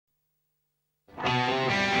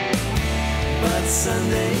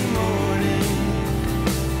Sunday morning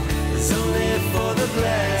is only for the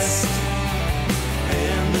blessed,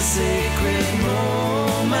 and the sacred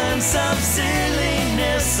moments of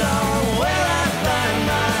silliness are where I find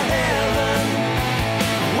my heaven,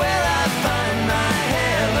 where I find my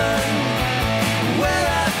heaven, where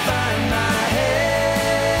I find my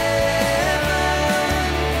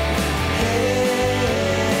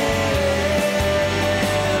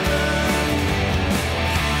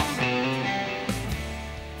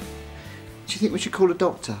Do you think we should call a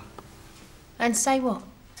doctor? And say what?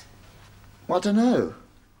 Well, I don't know.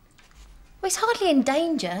 Well, he's hardly in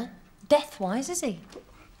danger, death-wise, is he?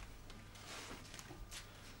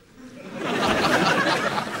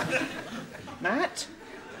 Matt?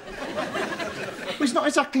 Well, he's not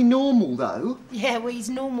exactly normal, though. Yeah, well,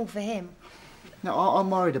 he's normal for him. No,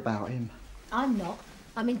 I'm worried about him. I'm not.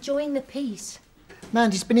 I'm enjoying the peace.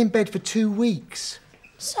 Man, he's been in bed for 2 weeks.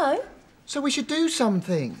 So? So we should do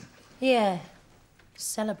something. Yeah.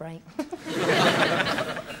 Celebrate.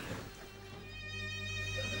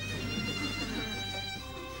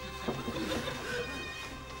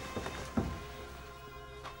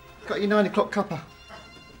 Got your 9 o'clock cuppa.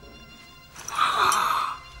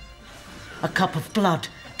 A cup of blood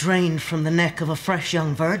drained from the neck of a fresh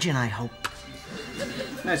young virgin, I hope.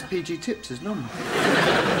 No, it's PG tips as normal.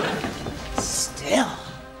 Still,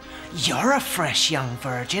 you're a fresh young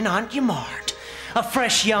virgin, aren't you, Mart? A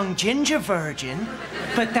fresh young ginger virgin,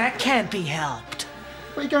 but that can't be helped.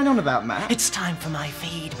 What are you going on about, Matt? It's time for my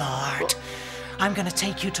feed, Mart. I'm gonna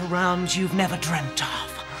take you to realms you've never dreamt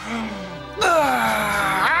of. Get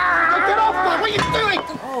off, Matt! What are you doing?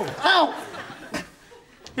 Oh. Ow!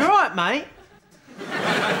 You all right, mate?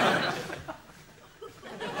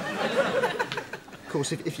 Of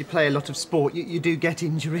course, if you play a lot of sport, you do get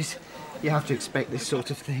injuries. You have to expect this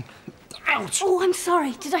sort of thing. Ouch! Oh, I'm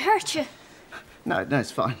sorry. Did I hurt you? No, it's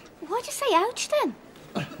fine. Why'd you say ouch then?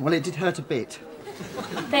 Well, it did hurt a bit.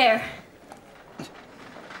 There.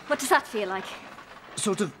 What does that feel like?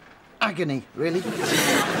 Sort of agony, really.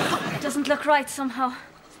 It doesn't look right somehow.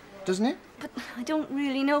 Doesn't it? But I don't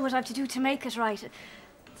really know what I have to do to make it right.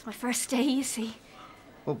 It's my first day, you see.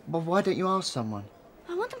 Well, why don't you ask someone?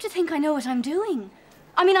 I want them to think I know what I'm doing.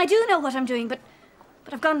 I mean, I do know what I'm doing, but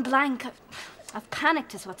I've gone blank. I've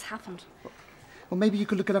panicked is what's happened. Well, maybe you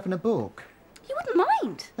could look it up in a book. You wouldn't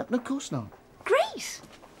mind? No, of course not. Great.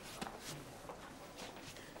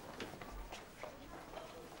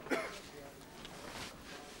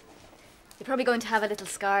 You're probably going to have a little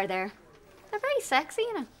scar there. They're very sexy,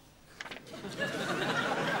 you know.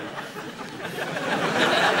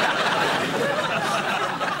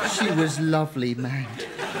 She was lovely, man.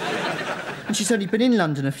 And she's only been in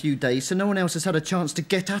London a few days, so no one else has had a chance to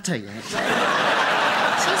get at her yet.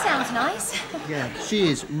 She sounds nice. Yeah, she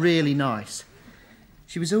is really nice.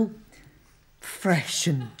 She was all fresh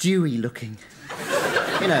and dewy looking.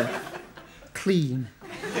 You know, clean.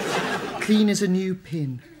 Clean as a new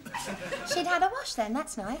pin. She'd had a wash then,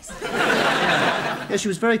 that's nice. Yeah, she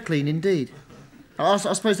was very clean indeed. I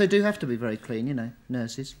suppose they do have to be very clean, you know,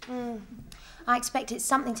 nurses. I expect it's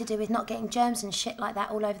something to do with not getting germs and shit like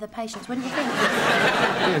that all over the patients, wouldn't you think?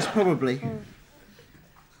 Yes, probably.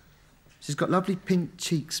 She's got lovely pink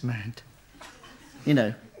cheeks, man. You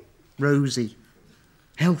know, rosy,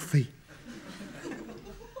 healthy,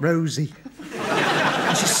 rosy.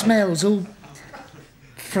 And she smells all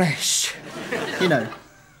fresh, you know,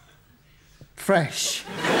 fresh,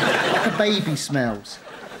 like a baby smells.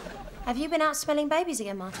 Have you been out smelling babies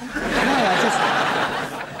again, Martin? No,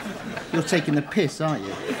 You're taking the piss, aren't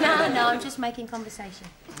you? No, I'm just making conversation.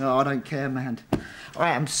 Oh, I don't care, man.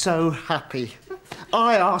 I am so happy.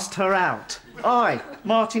 I asked her out. I,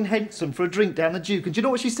 Martin Henson, for a drink down the Duke. And do you know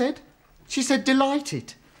what she said? She said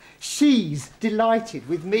delighted. She's delighted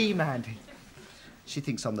with me, Mandy. She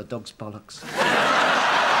thinks I'm the dog's bollocks.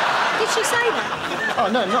 Did she say that? Oh,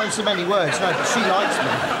 no, not in so many words, no, but she likes me.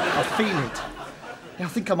 I feel it. Yeah, I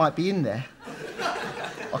think I might be in there.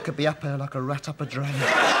 I could be up her like a rat up a drain.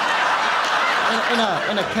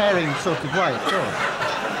 In a caring sort of way, of course.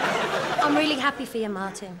 I'm really happy for you,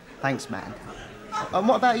 Martin. Thanks, man. And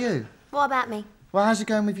what about you? What about me? Well, how's it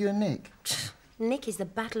going with you and Nick? Nick is the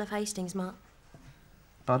Battle of Hastings, Mark.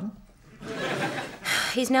 Pardon?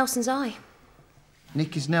 He's Nelson's eye.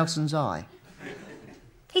 Nick is Nelson's eye?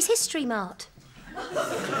 He's history, Mart.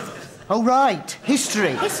 Oh, right.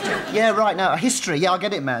 History. History? Yeah, right, no, history. Yeah, I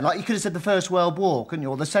get it, man. Like, you could have said the First World War, couldn't you?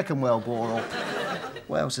 Or the Second World War, or...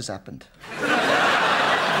 What else has happened?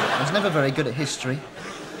 I was never very good at history.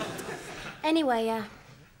 Anyway,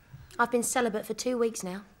 I've been celibate for 2 weeks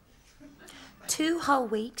now. 2 whole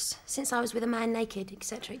weeks since I was with a man naked,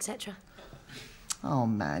 etc., etc. Oh,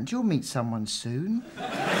 man, you'll meet someone soon.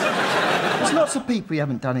 There's lots of people you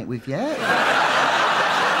haven't done it with yet.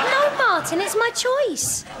 No, Martin, it's my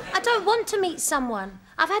choice. I don't want to meet someone.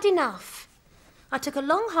 I've had enough. I took a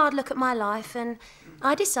long, hard look at my life and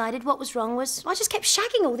I decided what was wrong was I just kept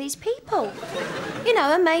shagging all these people. You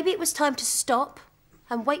know, and maybe it was time to stop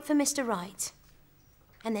and wait for Mr. Right.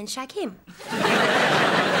 And then shag him.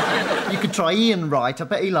 You could try Ian Wright. I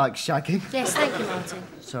bet he likes shagging. Yes, thank you, Martin.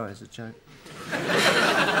 Sorry, it's a joke.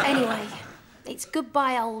 Anyway, it's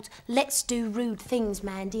goodbye old let's do rude things,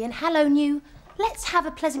 Mandy, and hello new let's have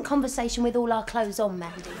a pleasant conversation with all our clothes on,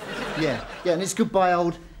 Mandy. Yeah, and it's goodbye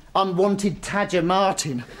old unwanted Tadger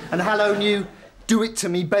Martin, and hello new do it to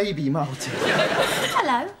me baby Martin.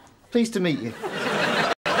 Hello. Pleased to meet you.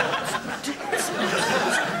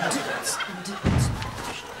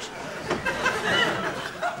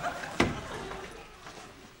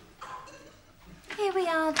 Here we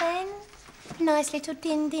are then. Nice little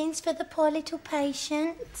din-dins for the poor little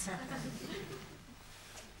patient.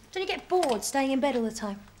 Don't you get bored staying in bed all the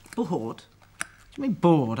time? Bored? What do you mean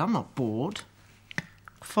bored? I'm not bored.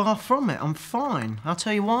 Far from it, I'm fine. I'll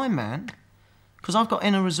tell you why, man. Because I've got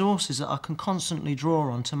inner resources that I can constantly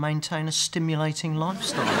draw on to maintain a stimulating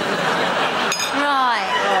lifestyle.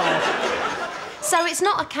 Right. So it's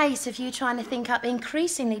not a case of you trying to think up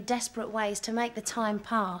increasingly desperate ways to make the time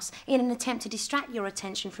pass in an attempt to distract your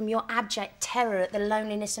attention from your abject terror at the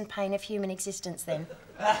loneliness and pain of human existence, then?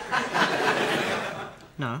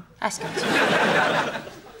 No. That's good.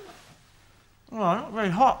 Well, not very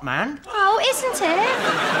hot, man. Oh, isn't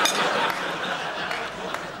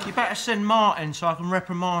it? You better send Martin so I can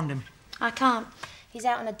reprimand him. I can't. He's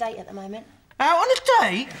out on a date at the moment. Out on a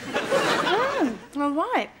date? All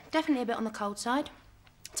right. Definitely a bit on the cold side.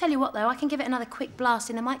 Tell you what, though, I can give it another quick blast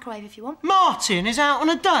in the microwave if you want. Martin is out on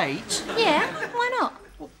a date? Yeah, why not?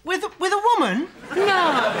 With a woman?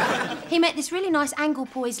 No. He met this really nice angle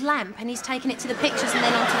poised lamp and he's taken it to the pictures and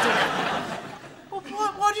then on to dinner.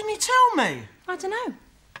 Well, why didn't he tell me? I don't know.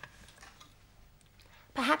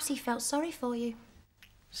 Perhaps he felt sorry for you.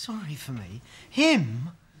 Sorry for me?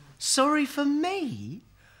 Him? Sorry for me?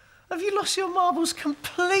 Have you lost your marbles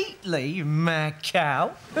completely, you mad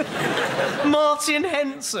cow? Martin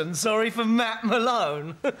Henson, sorry for Matt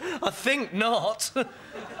Malone? I think not.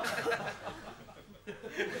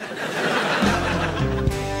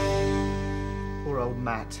 Poor old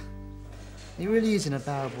Matt. He really is in a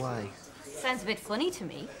bad way. Sounds a bit funny to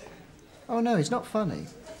me. Oh, no, he's not funny.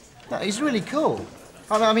 No, he's really cool.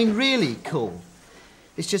 I mean, really cool.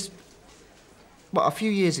 It's just... Well, a few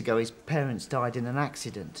years ago, his parents died in an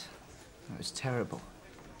accident. It was terrible.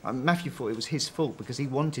 Matthew thought it was his fault because he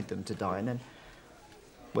wanted them to die, and then...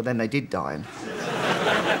 Well, then they did die, and...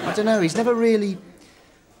 I don't know, he's never really...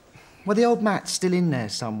 Well, the old Matt's still in there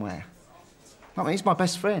somewhere. I mean, he's my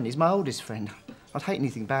best friend. He's my oldest friend. I'd hate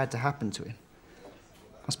anything bad to happen to him.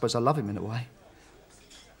 I suppose I love him in a way.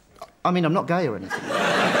 I mean, I'm not gay or anything.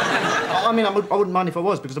 I mean, I wouldn't mind if I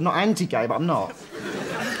was, because I'm not anti-gay, but I'm not.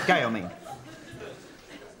 Gay, I mean.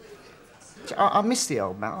 I miss the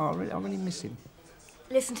old Matt. I really miss him.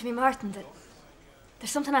 Listen to me, Martin.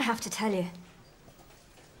 There's something I have to tell you.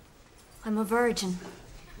 I'm a virgin.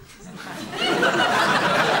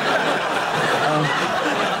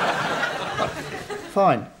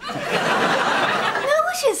 Fine. No,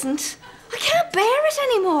 it isn't. I can't bear it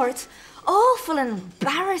anymore. It's awful and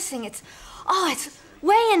embarrassing. It's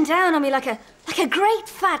weighing down on me like a great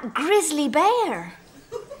fat grizzly bear.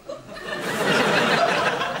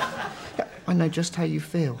 I know just how you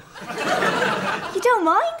feel. You don't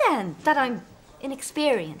mind then that I'm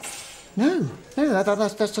inexperienced? No,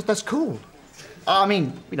 that's cool. I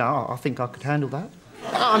mean, you know, I think I could handle that.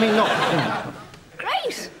 I mean, not. You know.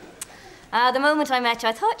 Great. The moment I met you,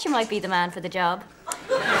 I thought you might be the man for the job.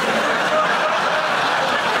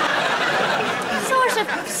 Sort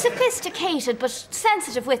of sophisticated, but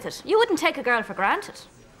sensitive with it. You wouldn't take a girl for granted.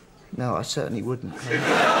 No, I certainly wouldn't.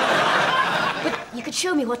 But you could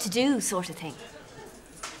show me what to do, sort of thing.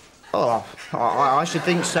 Oh, I should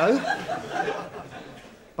think so.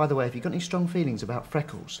 By the way, have you got any strong feelings about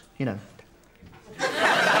freckles? You know.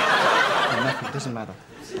 Nothing, it doesn't matter.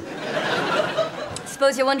 I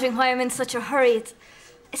suppose you're wondering why I'm in such a hurry.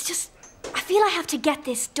 It's just, I feel I have to get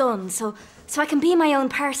this done so I can be my own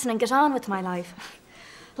person and get on with my life.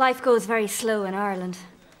 Life goes very slow in Ireland.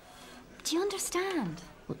 Do you understand?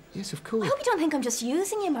 Well, yes, of course. I hope you don't think I'm just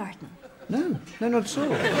using you, Martin. No, not at all. I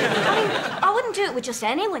mean, I wouldn't do it with just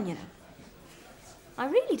anyone, you know. I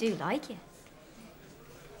really do like you.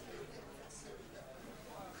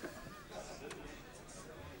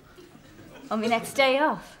 On my next day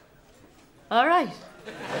off. All right.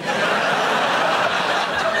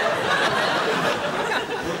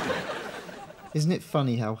 Isn't it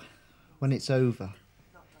funny how, when it's over,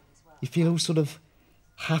 you feel all sort of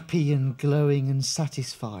happy and glowing and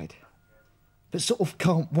satisfied, but sort of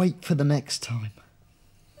can't wait for the next time?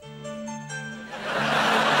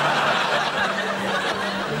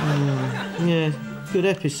 Yeah, good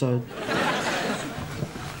episode.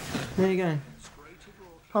 Where are you going?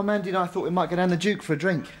 Oh, Mandy and I thought we might go down the Duke for a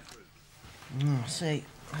drink. I see.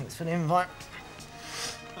 Thanks for the invite.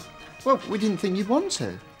 Well, we didn't think you'd want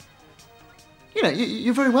to. You know,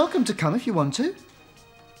 you're very welcome to come if you want to. Do you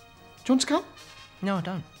want to come? No, I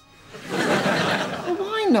don't. Well,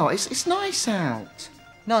 why not? It's nice out.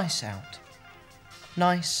 Nice out.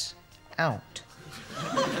 Nice out.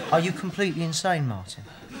 Are you completely insane, Martin?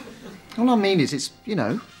 All I mean is it's, you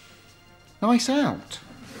know, nice out.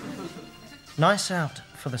 Nice out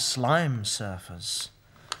for the slime surfers.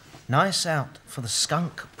 Nice out for the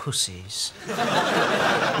skunk pussies.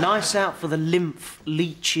 Nice out for the lymph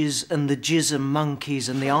leeches and the jism monkeys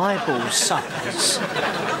and the eyeball suckers.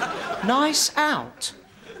 Nice out.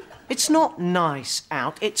 It's not nice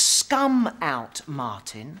out, it's scum out,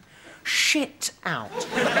 Martin. Shit out.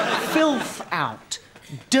 Filth out.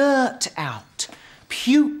 Dirt out.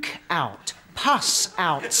 Puke out. Pus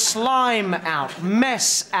out. Slime out.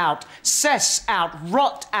 Mess out. Cess out.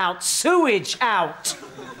 Rot out. Sewage out.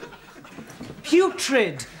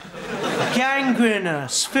 Putrid,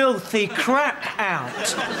 gangrenous, filthy crap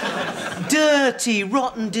out. Dirty,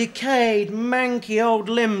 rotten, decayed, manky old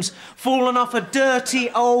limbs fallen off a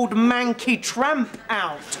dirty old manky tramp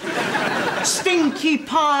out. Stinky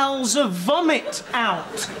piles of vomit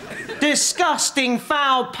out. Disgusting,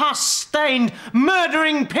 foul, pus-stained,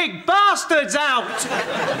 murdering pig bastards out.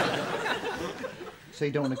 So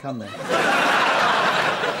you don't want to come then?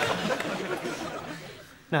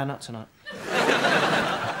 No, not tonight.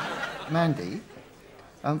 Mandy,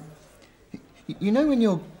 you know when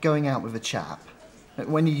you're going out with a chap,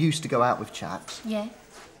 when you used to go out with chaps, Yeah.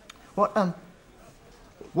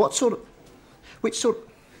 what sort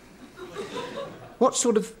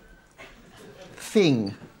of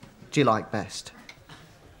thing do you like best?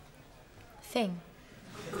 Thing.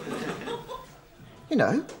 You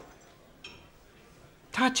know,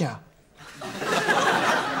 Tadger,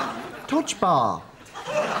 Dodge bar,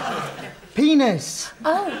 penis.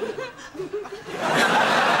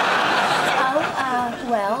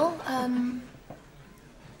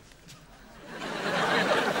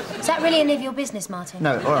 Is that really any of your business, Martin?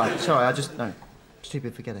 No, all right, sorry, no,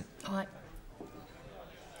 stupid, forget it. All right.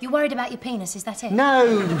 You're worried about your penis, is that it?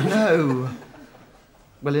 No.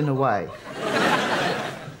 Well, in a way.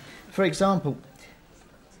 For example,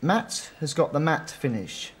 Matt has got the matte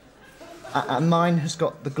finish, and mine has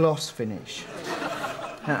got the gloss finish.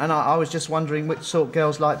 And I was just wondering which sort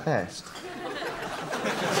girls like best.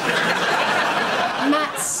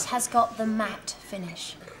 Matt's has got the matte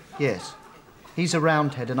finish. Yes. He's a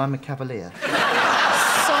roundhead and I'm a cavalier.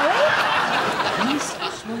 Sorry? He's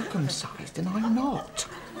circumcised and I'm not.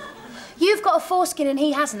 You've got a foreskin and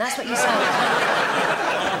he hasn't, that's what you say.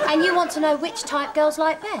 And you want to know which type girls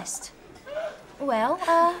like best? Well,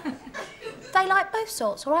 they like both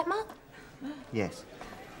sorts, all right, Mark? Yes.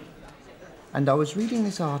 And I was reading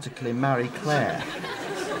this article in Marie Claire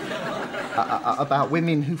about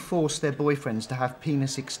women who force their boyfriends to have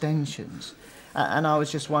penis extensions. And I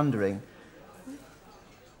was just wondering,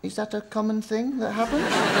 is that a common thing that happens?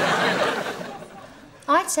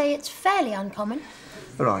 I'd say it's fairly uncommon.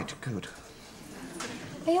 Right, good.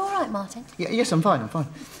 Are you all right, Martin? Yes, I'm fine.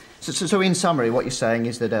 So in summary, what you're saying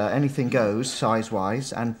is that anything goes,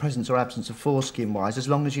 size-wise, and presence or absence of foreskin-wise, as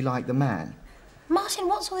long as you like the man. Martin,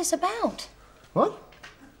 what's all this about? What?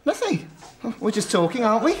 Nothing. We're just talking,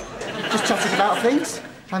 aren't we? Just chatting about things,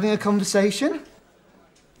 having a conversation.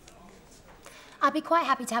 I'd be quite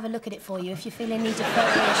happy to have a look at it for you if you feel in need of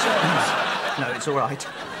further reassurance. No, it's all right.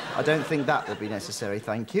 I don't think that will be necessary,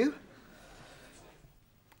 thank you.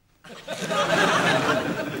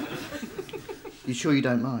 You sure you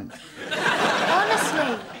don't mind?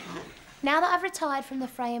 Honestly, now that I've retired from the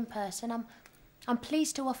fray in person, I'm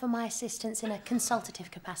pleased to offer my assistance in a consultative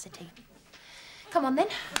capacity. Come on, then.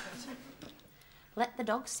 Let the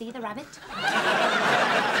dog see the rabbit.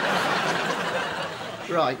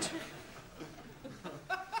 Right.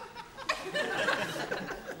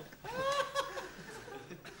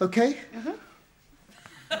 Okay? Mm-hmm.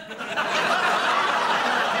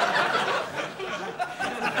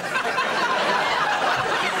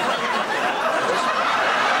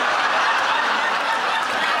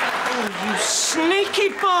 You sneaky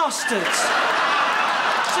bastards!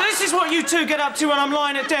 So this This is what you two get up to when I'm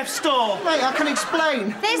lying at death's door. Mate, I can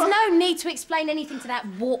explain. There's no need to explain anything to that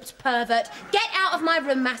warped pervert. Get out of my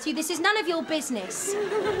room, Matthew. This is none of your business.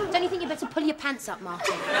 Don't you think you better pull your pants up,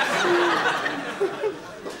 Martin?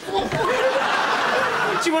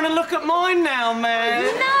 Do you want to look at mine now, man?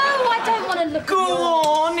 No, I don't want to look Go at yours.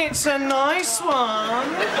 on, it's a nice one.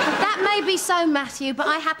 That may be so, Matthew, but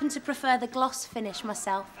I happen to prefer the gloss finish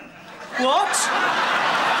myself. What?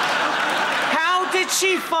 How did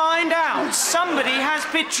she find out? Somebody has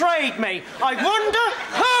betrayed me. I wonder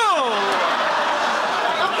who?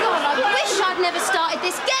 Oh, God, I wish I'd never started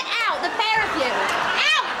this. Get out, the pair of you.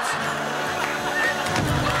 Out!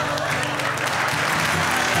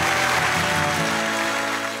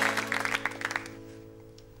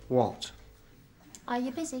 What? Are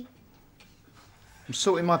you busy? I'm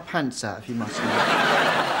sorting my pants out, if you must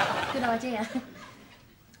know. Good idea.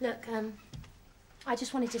 Look, I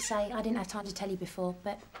just wanted to say, I didn't have time to tell you before,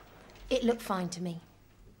 but it looked fine to me.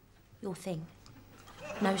 Your thing.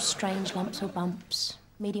 No strange lumps or bumps,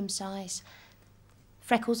 medium size.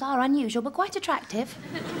 Freckles are unusual, but quite attractive.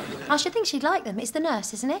 I should think she'd like them. It's the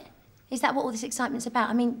nurse, isn't it? Is that what all this excitement's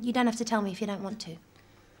about? I mean, you don't have to tell me if you don't want to.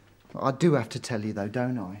 I do have to tell you, though,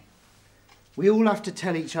 don't I? We all have to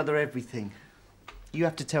tell each other everything. You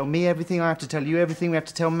have to tell me everything, I have to tell you everything, we have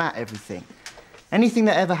to tell Matt everything. Anything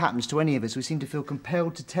that ever happens to any of us, we seem to feel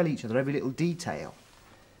compelled to tell each other every little detail.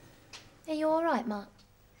 Are you all right, Mark?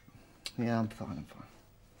 Yeah, I'm fine.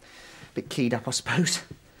 Bit keyed up, I suppose.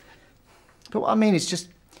 But what I mean is just...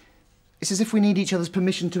 It's as if we need each other's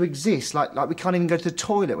permission to exist, like we can't even go to the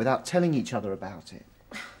toilet without telling each other about it.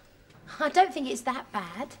 I don't think it's that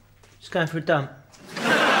bad. Just going for a dump.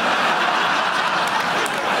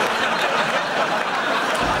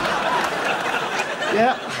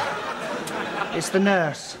 Yeah. It's the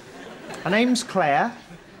nurse. Her name's Claire,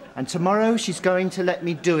 and tomorrow she's going to let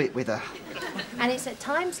me do it with her. And it's at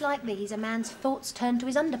times like these a man's thoughts turn to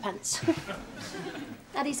his underpants.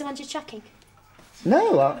 Are these the ones you're chucking?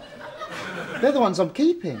 No, they're the ones I'm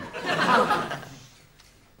keeping.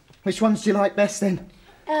 Which ones do you like best, then?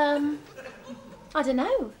 I don't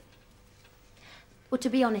know. Well, to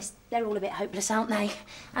be honest, they're all a bit hopeless, aren't they?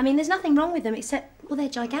 I mean, there's nothing wrong with them except, well, they're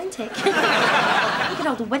gigantic. You could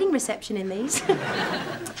hold a wedding reception in these.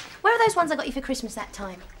 Where are those ones I got you for Christmas that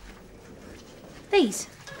time? These?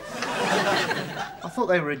 I thought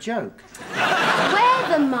they were a joke. Wear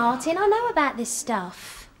them, Martin. I know about this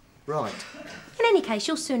stuff. Right. In any case,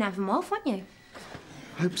 you'll soon have them off, won't you?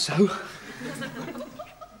 Hope so.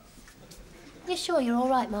 You're sure you're all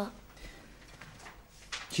right, Mark?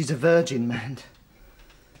 She's a virgin, man.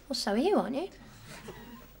 Well, so are you, aren't you?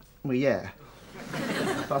 Well, yeah.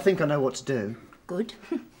 But I think I know what to do. Good.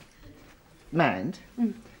 Mand,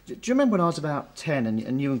 do you remember when I was about 10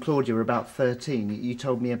 and you and Claudia were about 13, you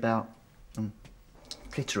told me about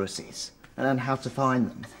clitorises and how to find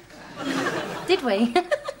them? Did we?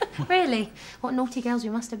 Really? What naughty girls we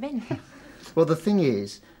must have been. Well, the thing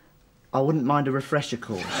is, I wouldn't mind a refresher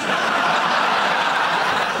course. Right.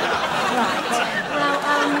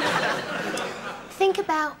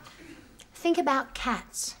 Well, think about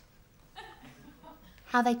cats.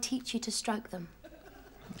 How they teach you to stroke them.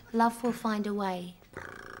 Love will find a way.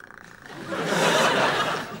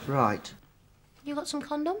 Right. You got some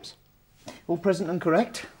condoms? All present and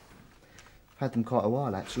correct. I've had them quite a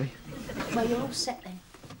while, actually. Well, you're all set then.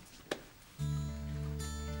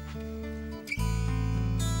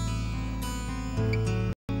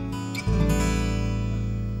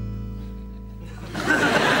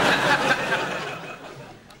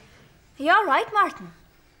 Are you all right, Martin?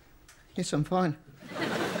 Yes, I'm fine.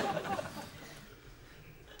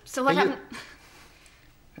 So what happened?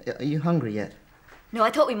 Are you hungry yet? No,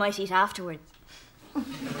 I thought we might eat afterwards.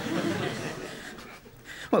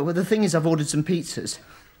 Well, the thing is, I've ordered some pizzas.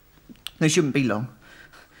 They shouldn't be long.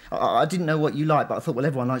 I didn't know what you like, but I thought, well,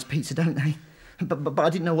 everyone likes pizza, don't they? But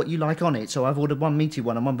I didn't know what you like on it, so I've ordered one meaty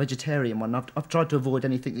one and one vegetarian one. I've tried to avoid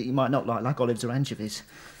anything that you might not like olives or anchovies.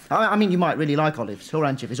 I mean, you might really like olives or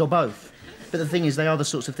anchovies or both. But the thing is, they are the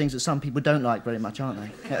sorts of things that some people don't like very much, aren't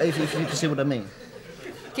they? If you can see what I mean.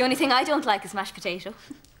 The only thing I don't like is mashed potato.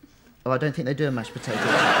 Oh, I don't think they do a mashed potato.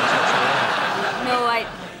 No,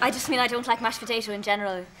 I just mean I don't like mashed potato in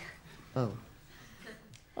general. Oh.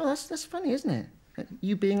 Oh, that's funny, isn't it?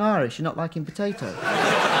 You being Irish, you're not liking potato.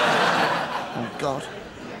 Oh, God.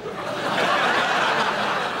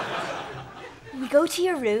 We go to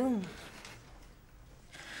your room.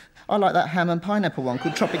 I like that ham and pineapple one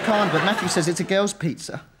called Tropicana, but Matthew says it's a girl's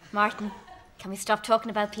pizza. Martin, can we stop talking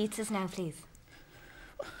about pizzas now, please?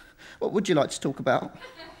 What would you like to talk about?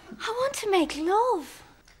 I want to make love.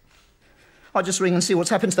 I'll just ring and see what's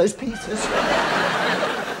happened to those pizzas.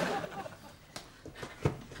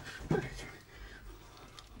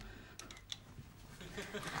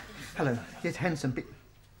 Hello. Yes, Henson.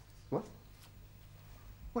 What?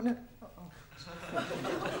 What? No.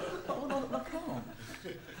 Oh, no, I can't.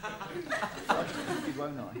 I'll just leave you,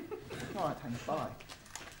 won't I? All right, thanks. Bye.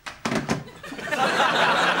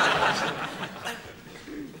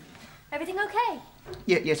 Everything okay?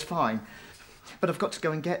 Yeah, yes, fine. But I've got to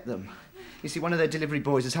go and get them. You see, one of their delivery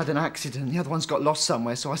boys has had an accident. The other one's got lost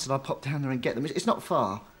somewhere, so I said I'd pop down there and get them. It's not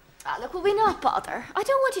far. Look, will we not bother? I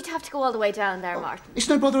don't want you to have to go all the way down there, Martin. It's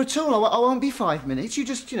no bother at all. I won't be 5 minutes. You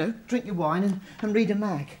just, drink your wine and read a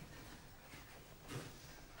mag.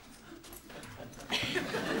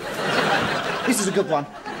 This is a good one.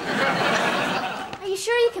 Are you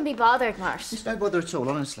sure you can be bothered, Martin? It's no bother at all,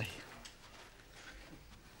 honestly.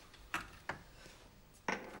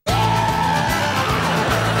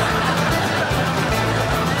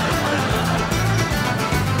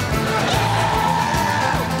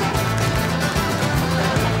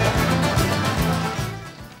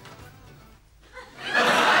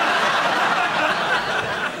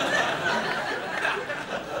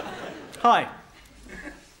 Hi.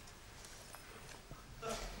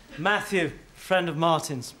 Matthew, friend of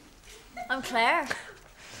Martin's. I'm Claire.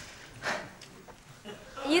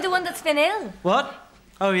 Are you the one that's been ill? What?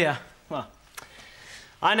 Oh, yeah. Well,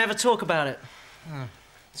 I never talk about it.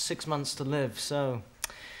 6 months to live, so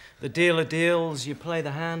the deal of deals, you play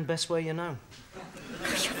the hand best way you know.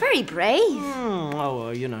 You're very brave. Oh,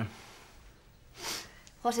 well, you know.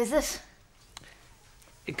 What is it?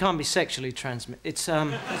 It can't be sexually transmitted. It's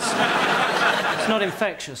not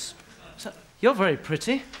infectious. So, you're very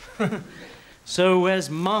pretty. So where's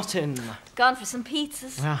Martin? Gone for some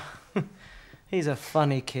pizzas. Ah, he's a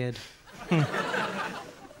funny kid. Hey,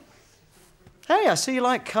 I see you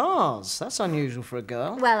like cars. That's unusual for a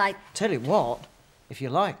girl. Well, I... Tell you what, if you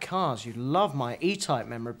like cars, you'd love my E-Type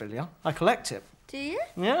memorabilia. I collect it. Do you?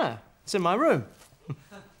 Yeah, it's in my room.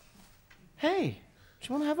 Hey, do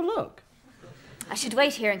you want to have a look? I should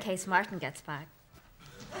wait here in case Martin gets back.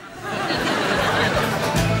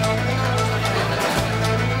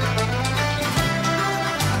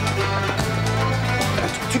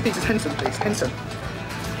 2 pizzas, Henson, please. Henson.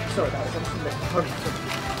 Sorry about it. I'm just a bit hurry.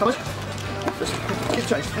 Thomas? Just get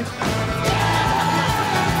changed, okay?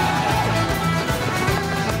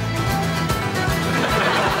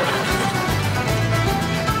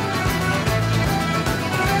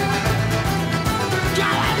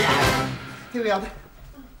 Here we are.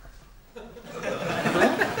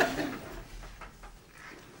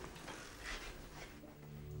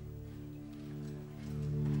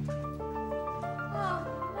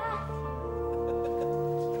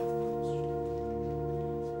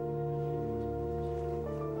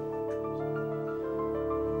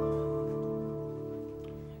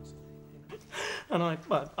 And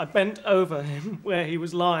I bent over him where he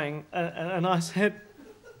was lying, and I said,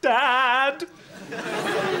 Dad!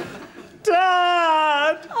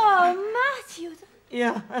 Dad! Oh, Matthew.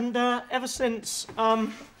 Yeah, and ever since,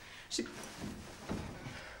 see...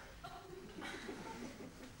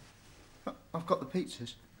 I've got the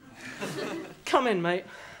pizzas. Come in, mate.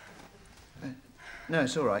 No,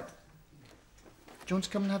 it's all right. Do you want to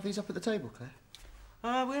come and have these up at the table, Claire?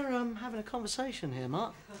 We're having a conversation here,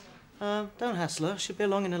 Mark. Don't hassle her. She'll be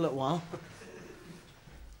along in a little while. Do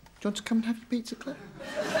you want to come and have your pizza, Claire?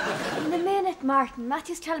 In a minute, Martin.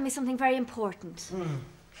 Matthew's telling me something very important.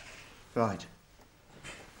 Right.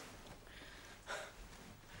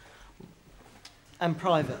 And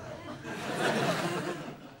private.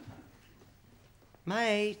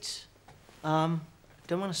 Mate, don't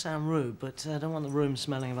want to sound rude, but I don't want the room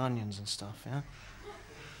smelling of onions and stuff, yeah?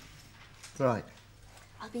 Right.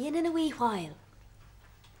 I'll be in a wee while.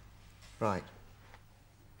 Right.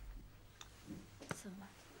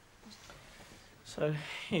 So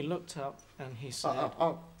he looked up and he said...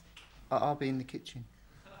 I'll be in the kitchen.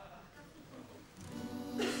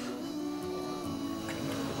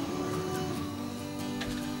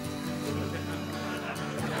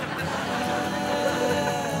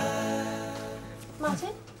 Martin?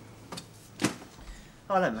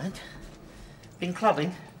 Hello, mate. Been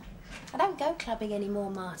clubbing? I don't go clubbing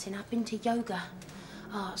anymore, Martin. I've been to yoga.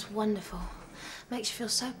 Oh, it's wonderful. Makes you feel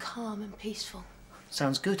so calm and peaceful.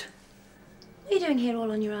 Sounds good. What are you doing here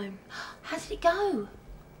all on your own? How did it go?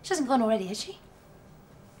 She hasn't gone already, has she?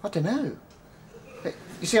 I don't know.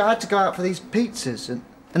 You see, I had to go out for these pizzas, and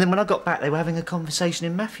then when I got back, they were having a conversation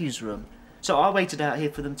in Matthew's room. So I waited out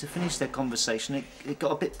here for them to finish their conversation. It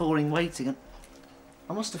got a bit boring waiting, and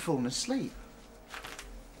I must have fallen asleep.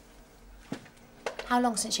 How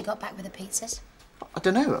long since you got back with the pizzas? I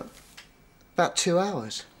don't know. About 2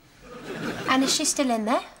 hours. And is she still in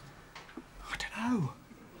there? I don't know.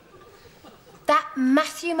 That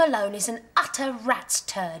Matthew Malone is an utter rat's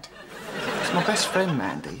turd. It's my best friend,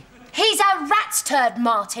 Mandy. He's a rat's turd,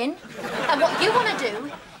 Martin. And what you want to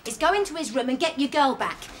do is go into his room and get your girl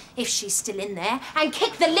back, if she's still in there, and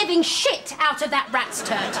kick the living shit out of that rat's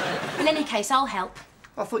turd. In any case, I'll help.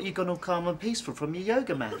 I thought you'd gone all calm and peaceful from your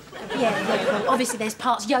yoga, man. Yeah, well, obviously there's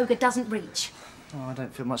parts yoga doesn't reach. Oh, I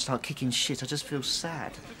don't feel much like kicking shit. I just feel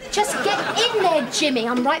sad. Just get in there, Jimmy.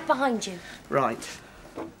 I'm right behind you. Right.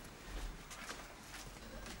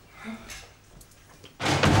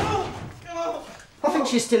 I think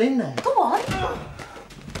she's still in there. Go on. And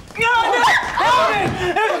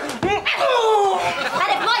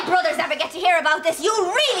if my brothers ever get to hear about this,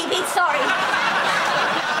 you'll really be sorry.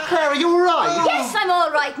 Claire, are you all right? Yes, I'm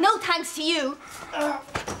all right. No thanks to you. Or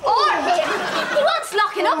him. He wants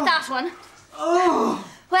locking up, that one.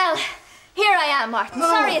 Well, here I am, Martin.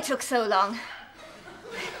 Sorry it took so long.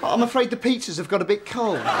 I'm afraid the pizzas have got a bit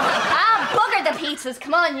cold. Ah, bugger the pizzas.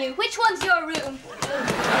 Come on, you. Which one's your room?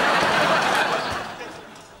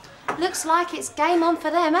 Looks like it's game on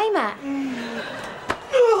for them, eh, Matt?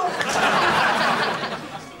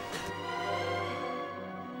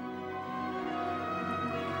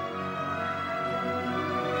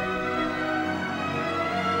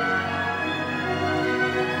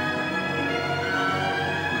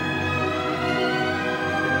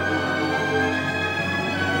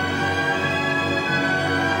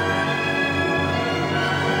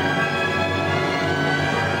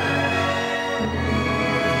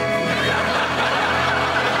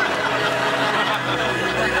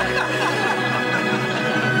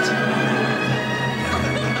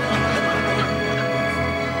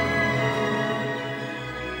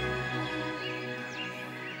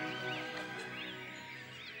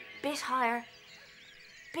 Bit higher.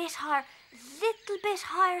 Bit higher. Little bit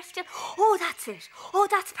higher still. Oh, that's it. Oh,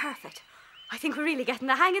 that's perfect. I think we're really getting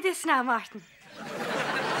the hang of this now, Martin.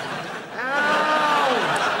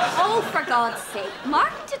 Oh, for God's sake.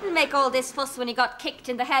 Martin didn't make all this fuss when he got kicked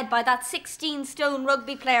in the head by that 16-stone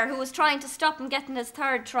rugby player who was trying to stop him getting his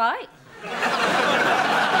third try.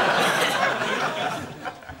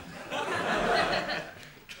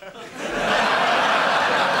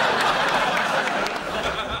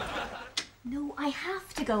 No, I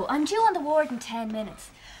have to go. I'm due on the ward in 10 minutes.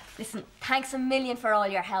 Listen, thanks a million for all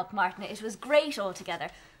your help, Martin. It was great altogether.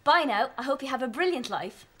 Bye now. I hope you have a brilliant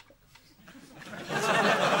life.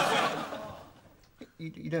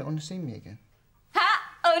 You don't want to see me again? Ha!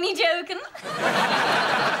 Only joking.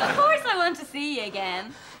 Of course I want to see you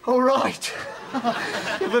again. All right.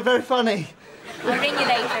 You were very funny. I'll ring you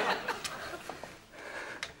later.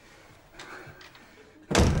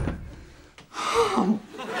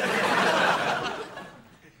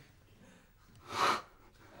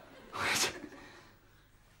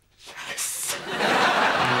 Yes.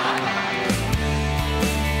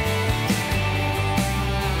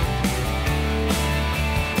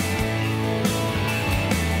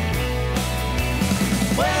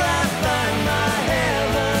 Where I find my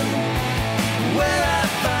heaven, where I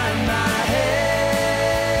find my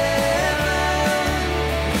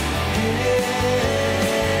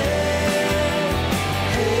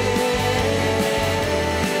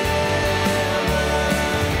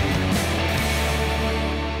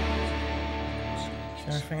Is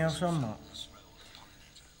there anything else on, Mark?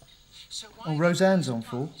 Oh, Roseanne's on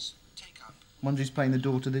for. Wonder who's playing the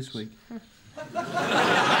daughter this week.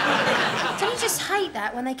 Don't you just hate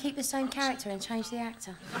that when they keep the same character and change the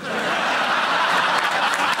actor?